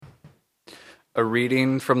A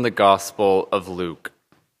reading from the Gospel of Luke.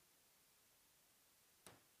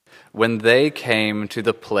 When they came to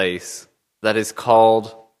the place that is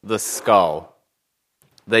called the Skull,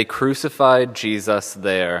 they crucified Jesus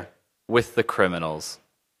there with the criminals,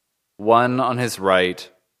 one on his right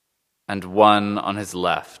and one on his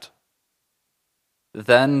left.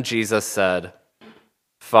 Then Jesus said,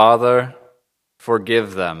 "Father,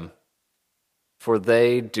 forgive them, for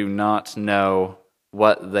they do not know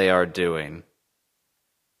what they are doing."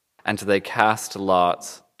 And they cast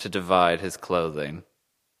lots to divide his clothing.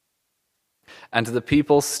 And the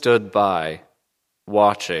people stood by,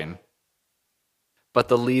 watching. But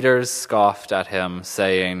the leaders scoffed at him,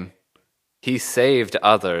 saying, "He saved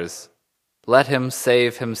others. Let him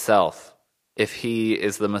save himself, if he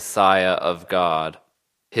is the Messiah of God,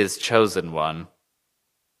 his chosen one."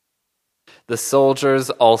 The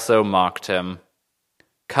soldiers also mocked him,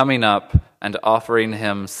 coming up and offering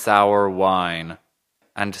him sour wine,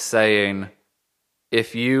 and saying,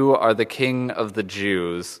 "If you are the king of the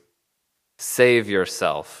Jews, save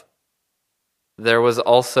yourself." There was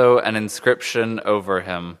also an inscription over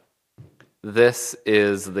him, "This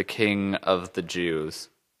is the King of the Jews."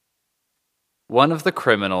 One of the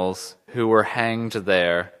criminals who were hanged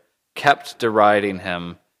there kept deriding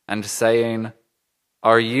him and saying,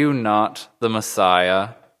 "Are you not the Messiah?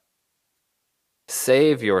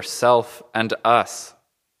 Save yourself and us."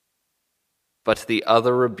 But the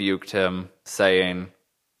other rebuked him, saying,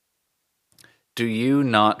 "Do you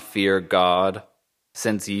not fear God,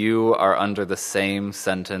 since you are under the same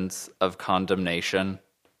sentence of condemnation?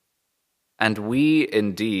 And we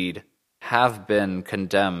indeed have been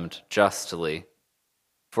condemned justly,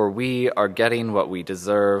 for we are getting what we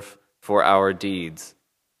deserve for our deeds.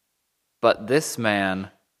 But this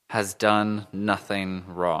man has done nothing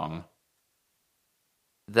wrong."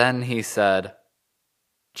 Then he said,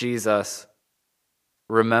 "Jesus,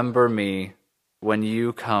 remember me when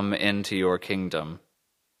you come into your kingdom."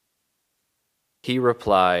 He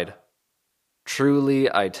replied,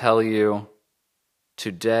 "Truly I tell you,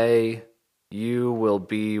 today you will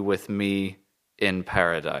be with me in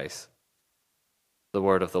paradise." The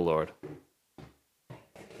word of the Lord.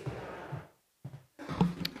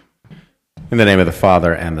 In the name of the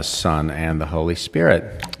Father, and the Son, and the Holy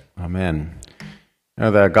Spirit. Amen. Now,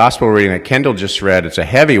 the gospel reading that Kendall just read, it's a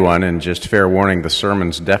heavy one, and just fair warning, the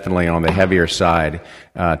sermon's definitely on the heavier side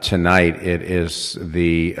tonight. It is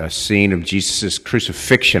the scene of Jesus'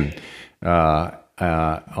 crucifixion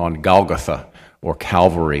on Golgotha, or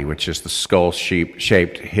Calvary, which is the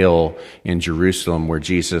skull-shaped hill in Jerusalem where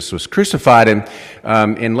Jesus was crucified. And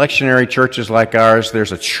in lectionary churches like ours,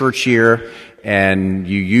 there's a church year, and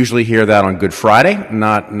you usually hear that on Good Friday,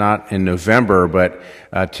 not in November, but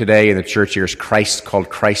today in the church year is called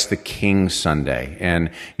Christ the King Sunday. And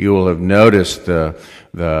you will have noticed the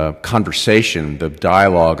conversation, the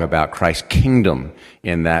dialogue about Christ's kingdom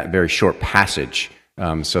in that very short passage.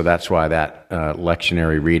 So that's why that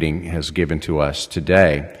lectionary reading has given to us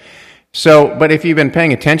today. So, but if you've been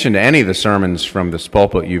paying attention to any of the sermons from this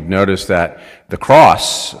pulpit, you've noticed that the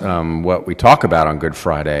cross, what we talk about on Good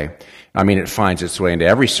Friday, it finds its way into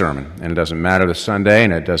every sermon, and it doesn't matter the Sunday,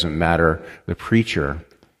 and it doesn't matter the preacher.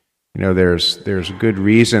 You know, there's good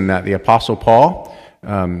reason that the Apostle Paul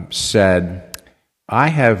said, I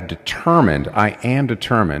am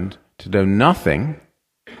determined to do nothing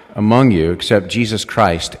among you except Jesus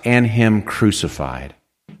Christ and Him crucified.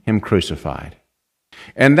 Him crucified.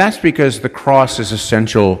 And that's because the cross is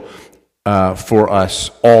essential for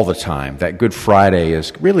us all the time. That Good Friday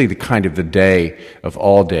is really the day of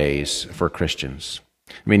all days for Christians.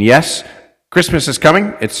 Yes, Christmas is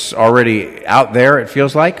coming. It's already out there, it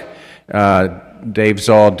feels like. Dave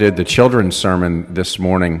Zoll did the children's sermon this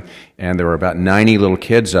morning, and there were about 90 little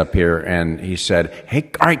kids up here, and he said, "Hey,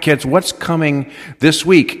 all right, kids, what's coming this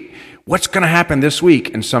week? What's going to happen this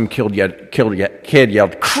week?" And some kid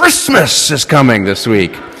yelled, "Christmas is coming this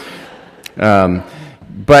week."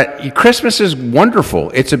 But Christmas is wonderful.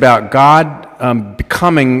 It's about God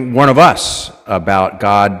becoming one of us, about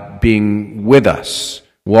God being with us,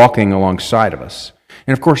 walking alongside of us.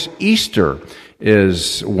 And of course, Easter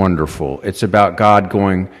is wonderful. It's about God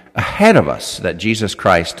going ahead of us, that Jesus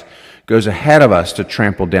Christ goes ahead of us to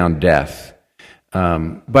trample down death.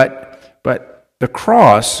 But the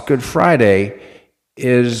cross, Good Friday,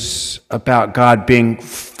 is about God being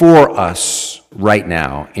for us right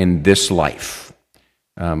now in this life,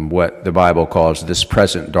 what the Bible calls this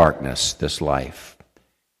present darkness, this life.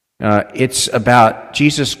 It's about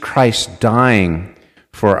Jesus Christ dying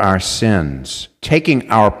for our sins,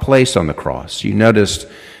 taking our place on the cross. You noticed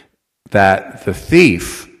that the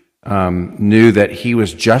thief knew that he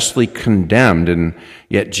was justly condemned, and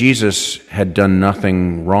yet Jesus had done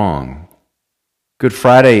nothing wrong. Good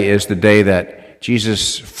Friday is the day that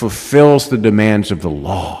Jesus fulfills the demands of the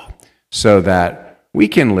law so that we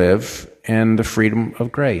can live in the freedom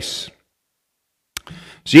of grace.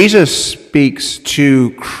 Jesus speaks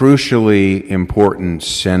two crucially important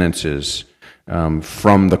sentences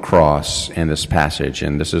from the cross in this passage,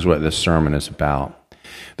 and this is what this sermon is about.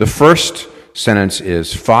 The first sentence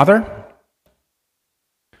is, "Father,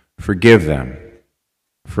 forgive them,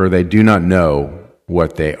 for they do not know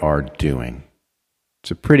what they are doing."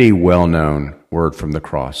 It's a pretty well-known word from the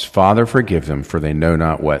cross. Father, forgive them, for they know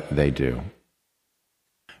not what they do.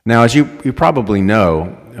 Now, as you probably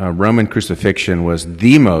know, Roman crucifixion was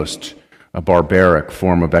the most barbaric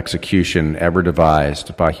form of execution ever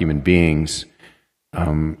devised by human beings.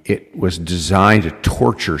 It was designed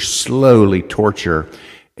to slowly torture,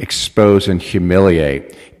 expose, and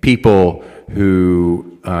humiliate people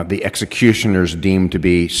who the executioners deemed to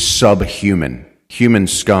be subhuman, human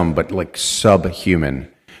scum, but like subhuman.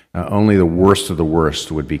 Only the worst of the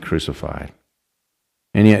worst would be crucified.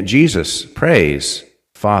 And yet Jesus prays,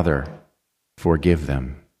 "Father, forgive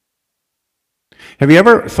them." Have you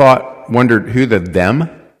ever wondered who the them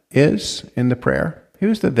is in the prayer?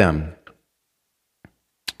 Who's the them?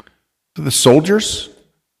 The soldiers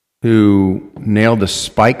who nailed the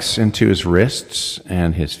spikes into his wrists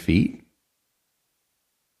and his feet?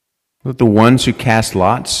 Was it the ones who cast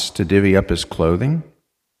lots to divvy up his clothing?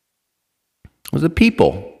 Was it the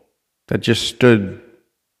people that just stood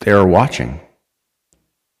there watching?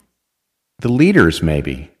 The leaders,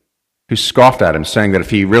 maybe, who scoffed at him, saying that if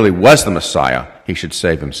he really was the Messiah, he should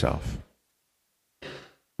save himself?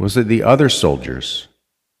 Was it the other soldiers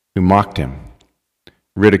who mocked him,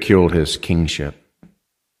 ridiculed his kingship?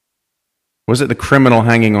 Was it the criminal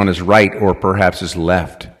hanging on his right or perhaps his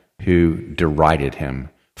left who derided him?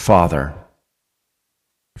 "Father,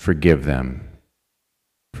 forgive them,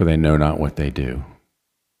 for they know not what they do."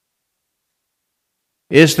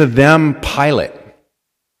 Is the them Pilate,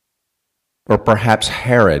 or perhaps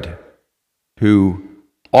Herod, who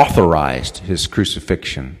authorized his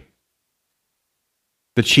crucifixion?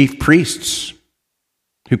 The chief priests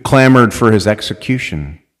who clamored for his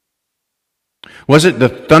execution? Was it the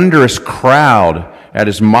thunderous crowd at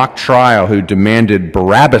his mock trial who demanded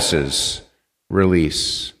Barabbas's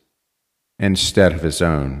release instead of his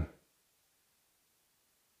own?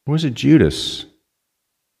 Or was it Judas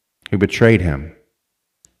who betrayed him?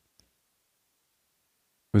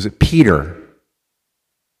 Was it Peter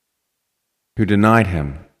who denied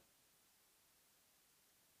him?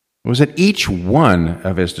 Was it each one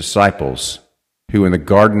of his disciples who in the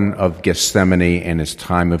Garden of Gethsemane in his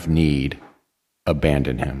time of need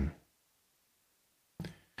abandoned him?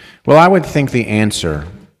 Well, I would think the answer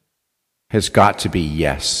has got to be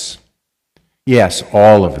yes. Yes,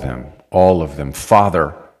 all of them, all of them.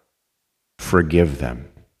 Father, forgive them.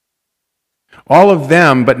 All of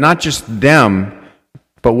them, but not just them,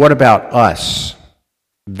 but what about us?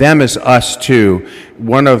 Them is us too.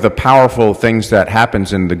 One of the powerful things that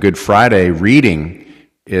happens in the Good Friday reading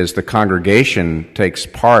is the congregation takes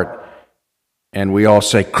part and we all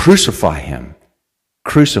say, "Crucify him,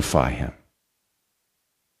 crucify him."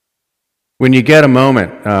 When you get a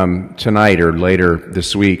moment tonight or later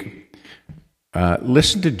this week,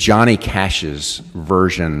 listen to Johnny Cash's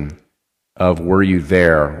version of "Were You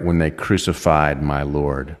There When They Crucified My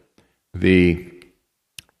Lord?" The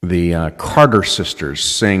Carter sisters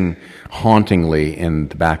sing hauntingly in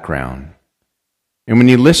the background. And when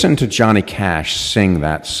you listen to Johnny Cash sing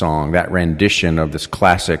that song, that rendition of this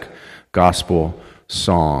classic gospel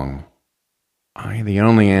song, the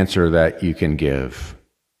only answer that you can give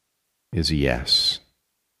is yes.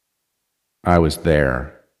 I was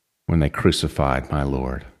there when they crucified my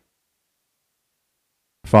Lord.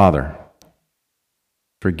 Father,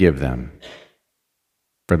 forgive them,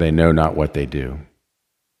 for they know not what they do.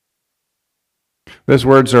 Those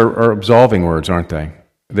words are absolving words, aren't they?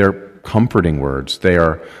 They're comforting words. They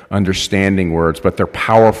are understanding words, but they're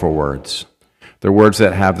powerful words. They're words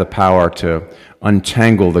that have the power to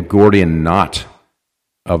untangle the Gordian knot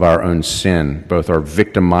of our own sin, both our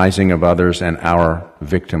victimizing of others and our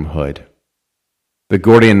victimhood. The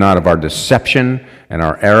Gordian knot of our deception and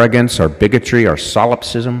our arrogance, our bigotry, our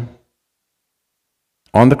solipsism.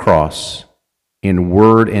 On the cross, in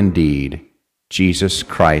word and deed, Jesus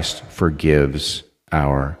Christ forgives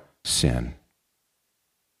our sin.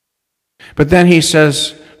 But then he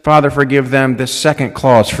says, "Father, forgive them," this second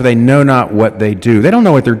clause, "for they know not what they do." They don't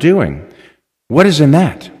know what they're doing. What is in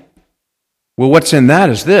that? Well, what's in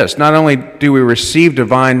that is this. Not only do we receive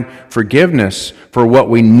divine forgiveness for what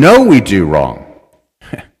we know we do wrong,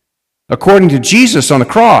 according to Jesus on the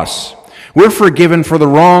cross, we're forgiven for the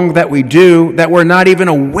wrong that we do that we're not even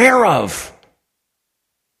aware of,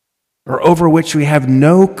 or over which we have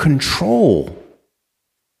no control.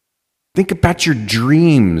 Think about your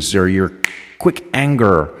dreams or your quick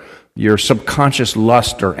anger, your subconscious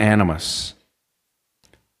lust or animus.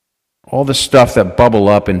 All the stuff that bubble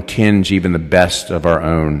up and tinge even the best of our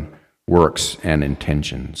own works and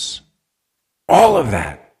intentions. All of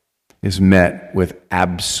that is met with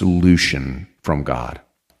absolution from God.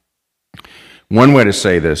 One way to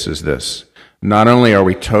say this is this: not only are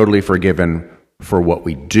we totally forgiven for what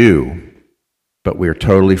we do, but we are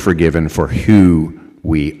totally forgiven for who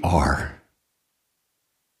we are.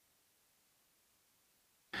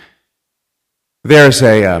 There's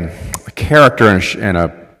a character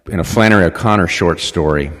in a Flannery O'Connor short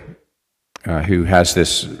story who has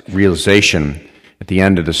this realization at the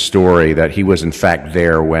end of the story that he was in fact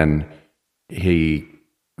there when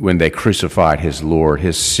they crucified his Lord.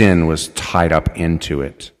 His sin was tied up into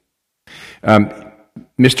it.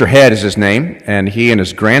 Mr. Head is his name, and he and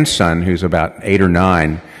his grandson, who's about 8 or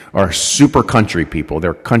 9, are super country people.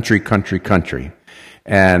 They're country.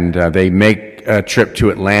 And they make a trip to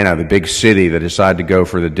Atlanta, the big city. They decide to go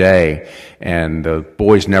for the day. And the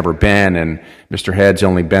boy's never been, and Mr. Head's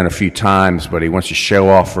only been a few times, but he wants to show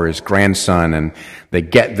off for his grandson. And they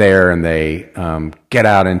get there, and they get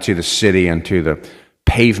out into the city, into the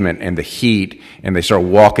pavement and the heat, and they start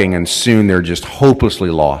walking, and soon they're just hopelessly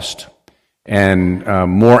lost and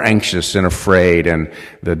more anxious and afraid. And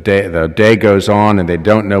the day goes on, and they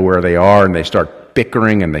don't know where they are, and they start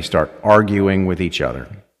bickering, and they start arguing with each other.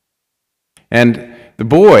 And the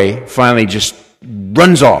boy finally just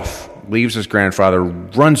runs off, leaves his grandfather,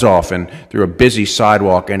 runs off and through a busy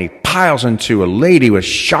sidewalk, and he piles into a lady with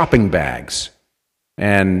shopping bags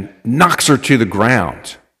and knocks her to the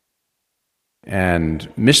ground. And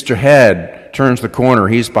Mr. Head turns the corner.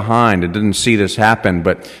 He's behind and didn't see this happen,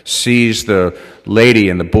 but sees the lady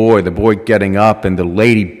and the boy getting up, and the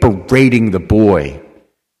lady berating the boy,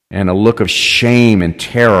 and a look of shame and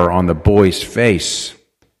terror on the boy's face.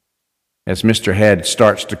 As Mr. Head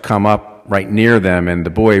starts to come up right near them, and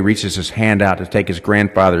the boy reaches his hand out to take his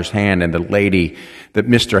grandfather's hand, and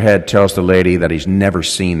Mr. Head tells the lady that he's never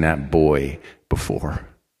seen that boy before,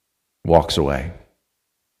 walks away.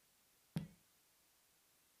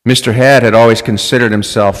 Mr. Head had always considered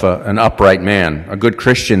himself an upright man, a good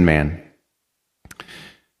Christian man.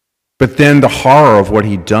 But then the horror of what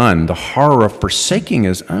he'd done, the horror of forsaking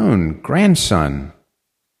his own grandson,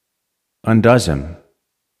 undoes him.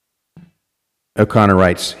 O'Connor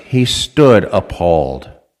writes, he stood appalled,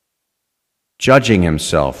 judging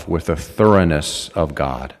himself with the thoroughness of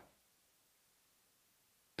God.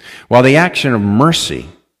 While the action of mercy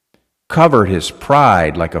covered his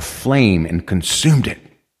pride like a flame and consumed it,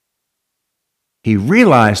 he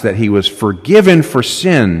realized that he was forgiven for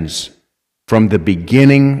sins from the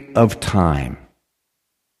beginning of time.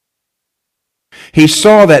 He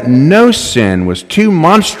saw that no sin was too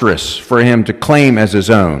monstrous for him to claim as his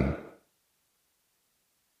own.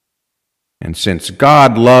 And since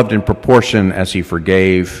God loved in proportion as he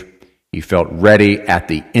forgave, he felt ready at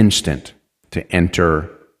the instant to enter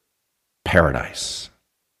paradise.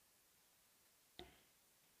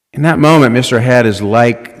 In that moment, Mr. Head is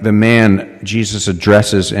like the man Jesus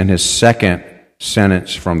addresses in his second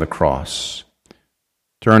sentence from the cross.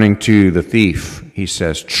 Turning to the thief, he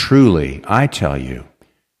says, truly, I tell you,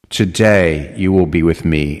 today you will be with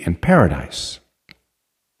me in paradise.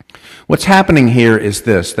 What's happening here is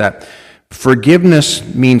this, that forgiveness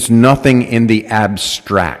means nothing in the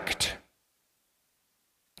abstract.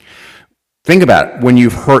 Think about it. When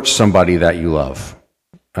you've hurt somebody that you love,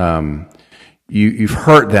 you've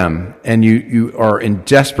hurt them, and you are in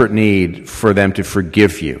desperate need for them to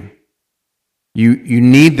forgive you. You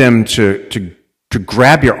need them to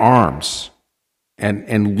grab your arms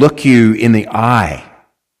and look you in the eye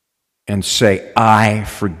and say, I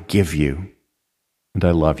forgive you and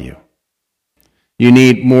I love you. You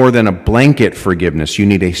need more than a blanket forgiveness. You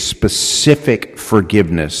need a specific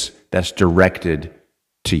forgiveness that's directed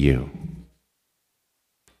to you.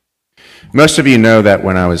 Most of you know that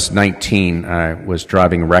when I was 19, I was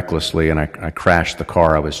driving recklessly, and I crashed the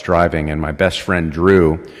car I was driving, and my best friend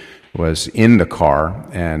Drew was in the car,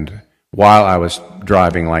 and while I was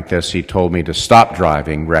driving like this, he told me to stop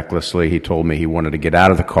driving recklessly. He told me he wanted to get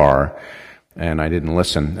out of the car, and I didn't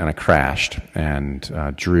listen, and I crashed, and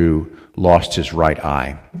Drew lost his right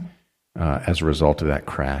eye as a result of that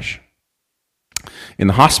crash. In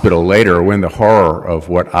the hospital later, when the horror of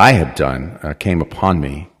what I had done came upon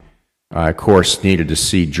me, I, of course, needed to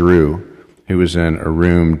see Drew, who was in a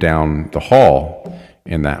room down the hall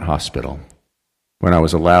in that hospital. When I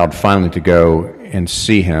was allowed finally to go and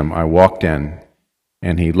see him, I walked in,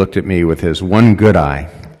 and he looked at me with his one good eye,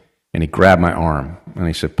 and he grabbed my arm, and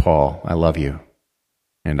he said, "Paul, I love you,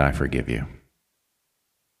 and I forgive you."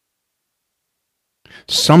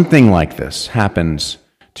 Something like this happens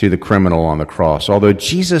to the criminal on the cross. Although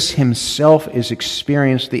Jesus himself is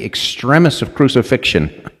experienced the extremis of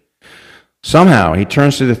crucifixion, somehow he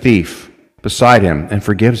turns to the thief beside him and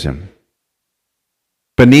forgives him.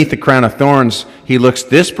 Beneath the crown of thorns, he looks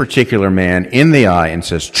this particular man in the eye and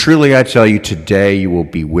says, "Truly I tell you, today you will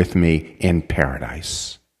be with me in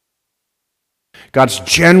paradise." God's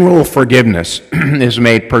general forgiveness is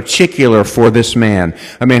made particular for this man,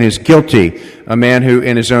 a man who's guilty, a man who,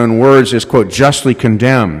 in his own words, is, quote, justly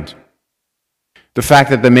condemned. The fact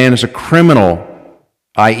that the man is a criminal,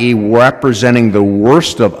 i.e., representing the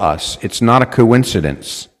worst of us, it's not a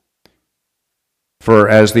coincidence. For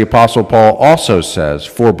as the Apostle Paul also says,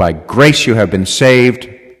 "For by grace you have been saved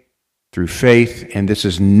through faith, and this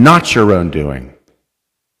is not your own doing.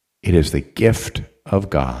 It is the gift of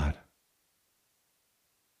God."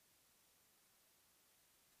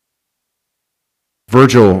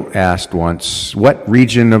 Virgil asked once, "What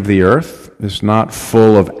region of the earth is not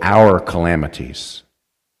full of our calamities?"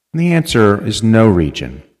 And the answer is no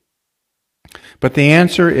region. But the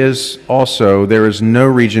answer is also there is no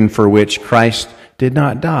region for which Christ did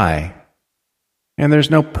not die. And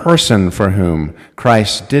there's no person for whom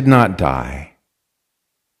Christ did not die.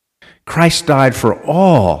 Christ died for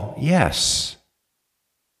all, yes.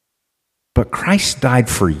 But Christ died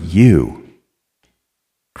for you.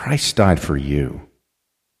 Christ died for you.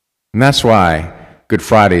 And that's why Good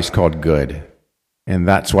Friday is called good. And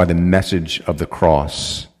that's why the message of the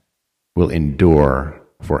cross will endure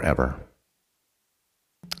forever.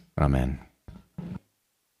 Amen.